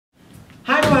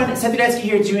everyone, Seth Rudetsky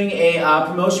here doing a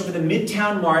promotion for the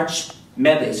MIDTOWN March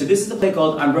medley. So this is the play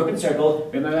called Unbroken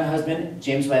written by my husband,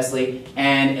 James Wesley,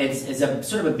 and it's a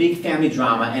sort of a big family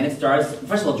drama, and it stars,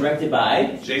 first of all, directed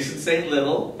by Jason St.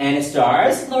 Little, and it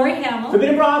stars Lori Hamill,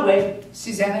 Forbidden Broadway,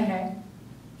 Susanna Hay,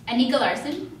 Anika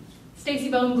Larson, Stacey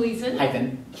Bone Gleason,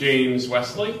 hyphen, James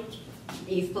Wesley,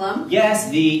 Eve Plum. yes,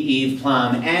 the Eve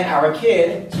Plum, and our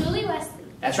kid, Julie Wesley.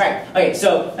 that's right. Okay,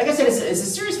 so like I said, it's a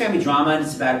serious family drama, and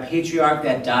it's about a patriarch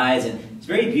that dies, and it's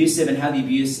very abusive, and how the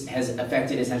abuse has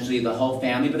affected essentially the whole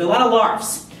family, but there are a lot of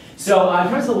LARFs. So in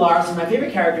terms of LARFs, one of my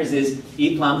favorite characters is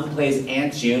Eve Plum, who plays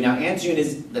Aunt June. Now Aunt June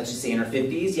is, let's just say, in her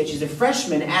 50s, yet she's a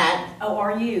freshman at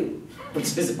ORU.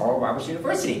 which is Oral Roberts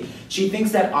University. She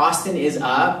thinks that Austin is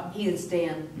up, He is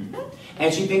Dan.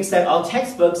 and she thinks that all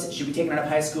textbooks should be taken out of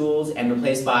high schools and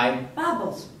replaced by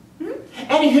Bobbles.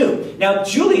 Anywho, now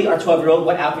Julie, our 12-year-old,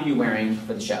 what outfit are you wearing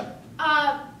for the show?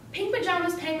 Pink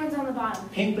pajamas, penguins on the bottom.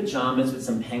 Pink pajamas with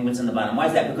some penguins on the bottom. Why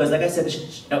is that? Because, like I said, the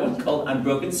show is called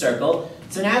Unbroken Circle.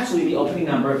 So naturally, the opening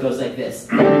number goes like this.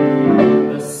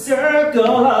 The circle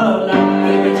of life.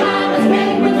 Pink pajamas,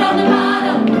 penguins on the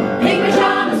bottom. Pink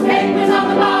pajamas, penguins on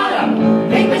the bottom.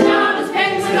 Pink pajamas,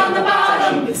 penguins on the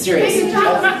bottom. It's serious. Pink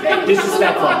pajamas, penguins on the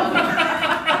Disrespectful. bottom.